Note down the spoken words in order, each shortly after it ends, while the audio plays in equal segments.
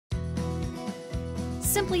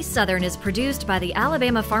Simply Southern is produced by the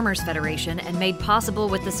Alabama Farmers Federation and made possible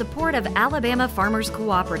with the support of Alabama Farmers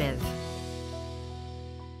Cooperative.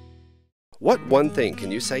 What one thing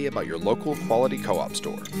can you say about your local quality co-op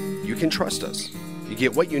store? You can trust us. You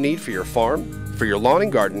get what you need for your farm, for your lawn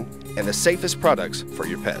and garden, and the safest products for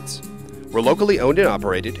your pets. We're locally owned and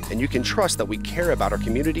operated, and you can trust that we care about our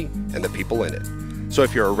community and the people in it. So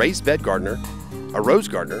if you're a raised bed gardener, a rose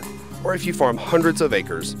gardener, or if you farm hundreds of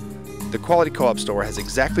acres, the Quality Co-op Store has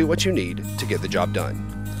exactly what you need to get the job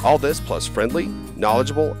done. All this plus friendly,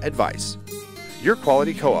 knowledgeable advice. Your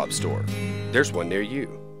Quality Co-op Store. There's one near you.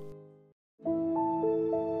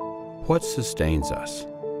 What sustains us?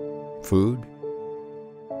 Food?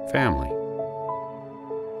 Family?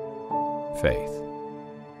 Faith.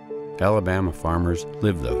 Alabama farmers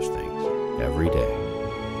live those things every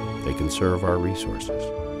day. They conserve our resources,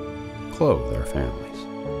 clothe our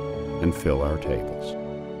families, and fill our tables.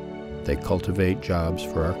 They cultivate jobs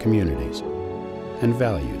for our communities and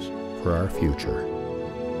values for our future.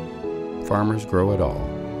 Farmers grow it all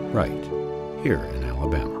right here in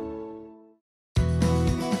Alabama.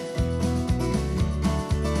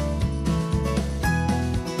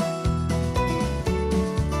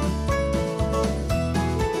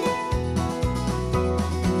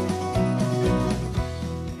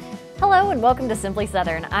 Hello and welcome to Simply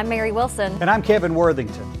Southern. I'm Mary Wilson. And I'm Kevin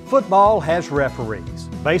Worthington. Football has referees.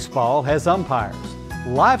 Baseball has umpires.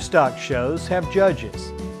 Livestock shows have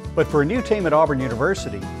judges. But for a new team at Auburn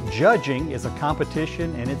University, judging is a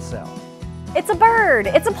competition in itself. It's a bird,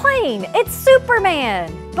 it's a plane, it's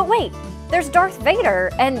Superman. But wait, there's Darth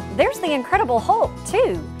Vader and there's the Incredible Hulk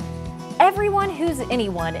too. Everyone who's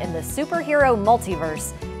anyone in the superhero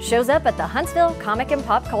multiverse shows up at the Huntsville Comic and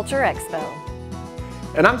Pop Culture Expo.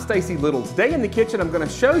 And I'm Stacy Little. Today in the kitchen, I'm going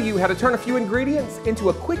to show you how to turn a few ingredients into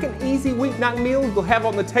a quick and easy weeknight meal you'll have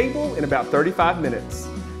on the table in about 35 minutes.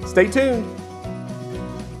 Stay tuned.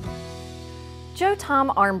 Joe Tom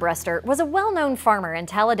Armbrester was a well-known farmer in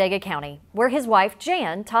Talladega County, where his wife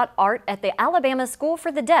Jan taught art at the Alabama School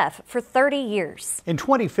for the Deaf for 30 years. In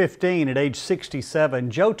 2015, at age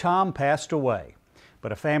 67, Joe Tom passed away,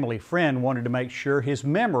 but a family friend wanted to make sure his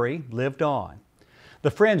memory lived on. The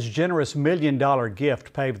friend's generous $1 million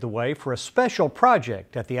gift paved the way for a special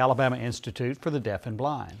project at the Alabama Institute for the Deaf and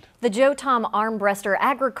Blind. The Joe Tom Armbrester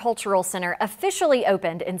Agricultural Center officially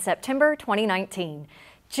opened in September 2019,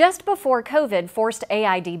 just before COVID forced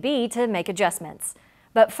AIDB to make adjustments.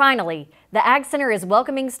 But finally, the Ag Center is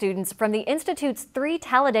welcoming students from the Institute's 3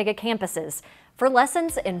 Talladega campuses for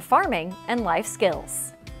lessons in farming and life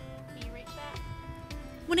skills.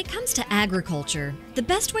 When it comes to agriculture, the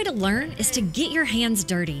best way to learn is to get your hands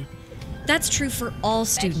dirty. That's true for all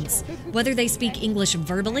students, whether they speak English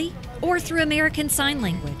verbally or through American Sign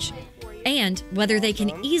Language, and whether they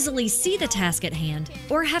can easily see the task at hand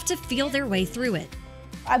or have to feel their way through it.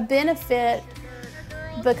 I benefit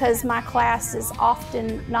because my class is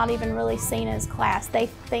often not even really seen as class. They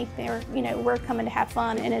think we're coming to have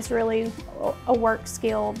fun, and it's really a work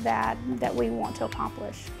skill that we want to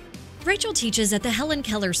accomplish. Rachel teaches at the Helen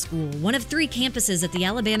Keller School, one of 3 campuses at the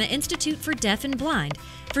Alabama Institute for Deaf and Blind,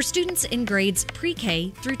 for students in grades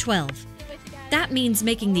pre-K through 12. That means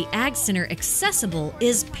making the Ag Center accessible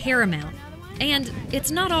is paramount, and it's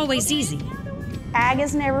not always easy. Ag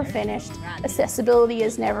is never finished, accessibility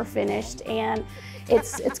is never finished, and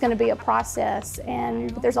it's going to be a process,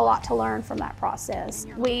 and there's a lot to learn from that process.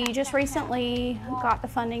 We just recently got the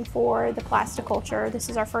funding for the plasticulture. This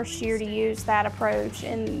is our first year to use that approach,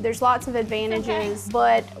 and there's lots of advantages,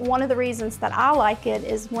 but one of the reasons that I like it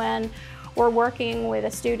is when we're working with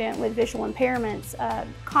a student with visual impairments,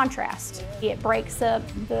 contrast. It breaks up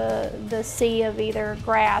the sea of either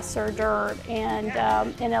grass or dirt, and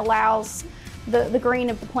allows the green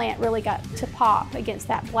of the plant really got to pop against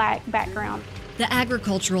that black background. The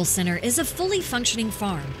Agricultural Center is a fully functioning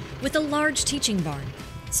farm with a large teaching barn.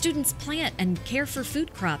 Students plant and care for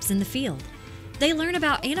food crops in the field. They learn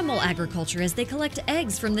about animal agriculture as they collect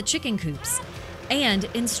eggs from the chicken coops. And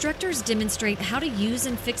instructors demonstrate how to use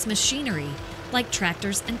and fix machinery like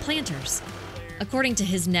tractors and planters. According to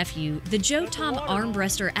his nephew, the Joe Tom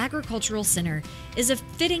Armbrester Agricultural Center is a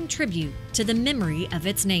fitting tribute to the memory of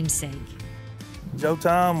its namesake. Joe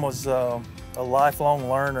Tom was a lifelong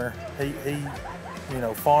learner. He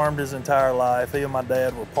farmed his entire life. He and my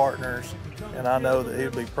dad were partners, and I know that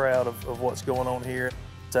he'd be proud of what's going on here.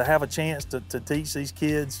 To have a chance to teach these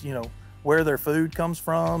kids, where their food comes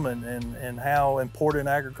from and how important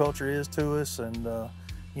agriculture is to us, and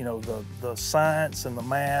the science and the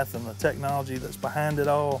math and the technology that's behind it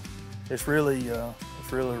all, it's really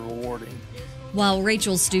rewarding. While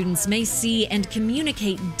Rachel's students may see and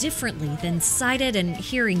communicate differently than sighted and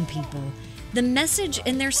hearing people, the message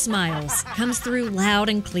in their smiles comes through loud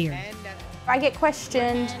and clear. I get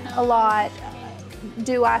questioned a lot.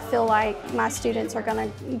 Do I feel like my students are going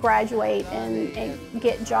to graduate and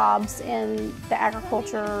get jobs in the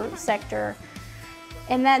agriculture sector?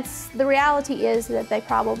 And the reality is that they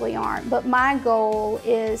probably aren't. But my goal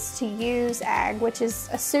is to use ag, which is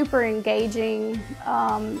a super engaging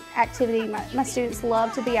activity. My students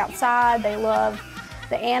love to be outside. They love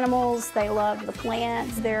the animals. They love the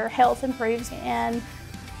plants. Their health improves. And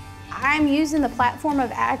I'm using the platform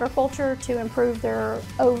of agriculture to improve their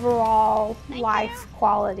overall life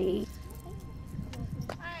quality.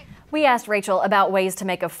 We asked Rachel about ways to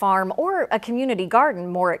make a farm or a community garden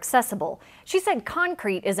more accessible. She said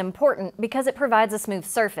concrete is important because it provides a smooth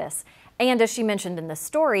surface. And as she mentioned in the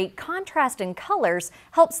story, contrast in colors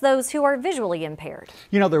helps those who are visually impaired.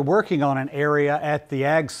 You know, they're working on an area at the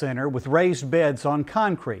Ag Center with raised beds on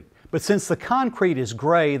concrete. But since the concrete is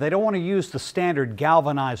gray, they don't want to use the standard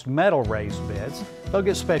galvanized metal raised beds. They'll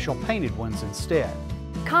get special painted ones instead.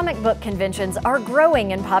 Comic book conventions are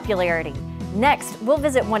growing in popularity. Next, we'll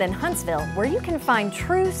visit one in Huntsville where you can find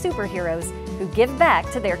true superheroes who give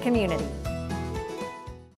back to their community.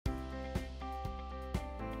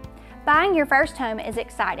 Buying your first home is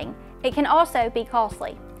exciting. It can also be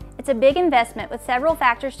costly. It's a big investment with several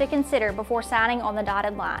factors to consider before signing on the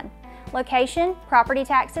dotted line. Location, property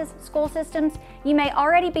taxes, school systems, you may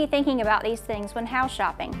already be thinking about these things when house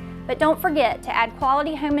shopping, but don't forget to add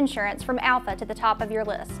quality home insurance from Alpha to the top of your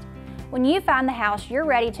list. When you find the house you're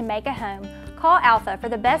ready to make a home, call Alpha for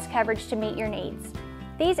the best coverage to meet your needs.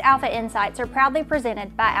 These Alpha Insights are proudly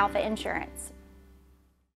presented by Alpha Insurance.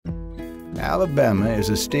 Alabama is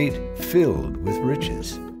a state filled with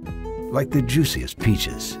riches, like the juiciest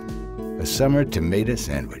peaches, a summer tomato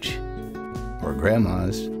sandwich, or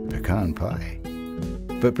Grandma's pecan pie.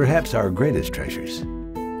 But perhaps our greatest treasures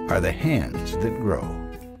are the hands that grow.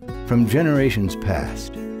 From generations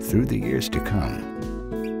past through the years to come,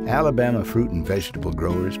 Alabama fruit and vegetable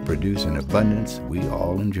growers produce an abundance we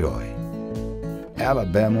all enjoy.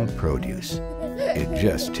 Alabama produce. It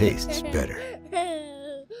just tastes better.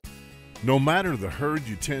 No matter the herd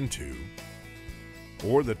you tend to,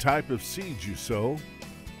 or the type of seeds you sow,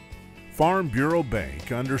 Farm Bureau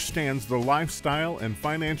Bank understands the lifestyle and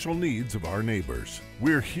financial needs of our neighbors.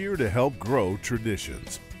 We're here to help grow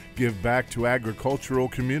traditions, give back to agricultural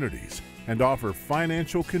communities, and offer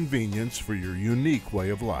financial convenience for your unique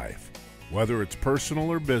way of life. Whether it's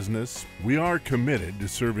personal or business, we are committed to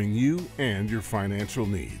serving you and your financial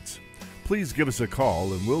needs. Please give us a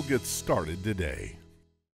call and we'll get started today.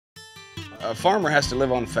 A farmer has to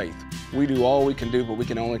live on faith. We do all we can do, but we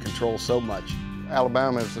can only control so much.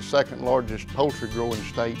 Alabama is the second largest poultry growing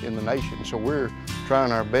state in the nation, so we're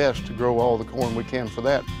trying our best to grow all the corn we can for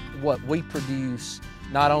that. What we produce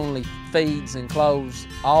not only feeds and clothes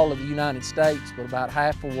all of the United States, but about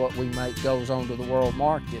half of what we make goes on to the world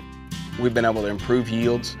market. We've been able to improve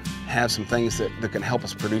yields, have some things that can help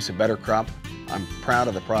us produce a better crop. I'm proud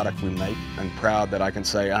of the product we make and proud that I can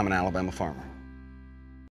say I'm an Alabama farmer.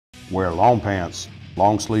 Wear long pants,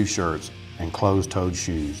 long sleeve shirts, and closed-toed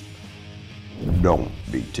shoes. Don't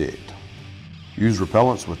be ticked. Use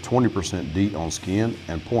repellents with 20% DEET on skin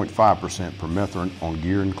and 0.5% permethrin on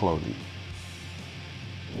gear and clothing.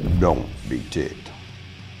 Don't be ticked.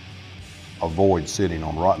 Avoid sitting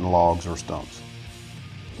on rotten logs or stumps.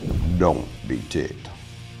 Don't be ticked.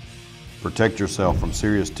 Protect yourself from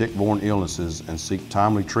serious tick-borne illnesses and seek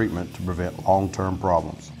timely treatment to prevent long-term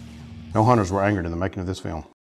problems. No hunters were angered in the making of this film.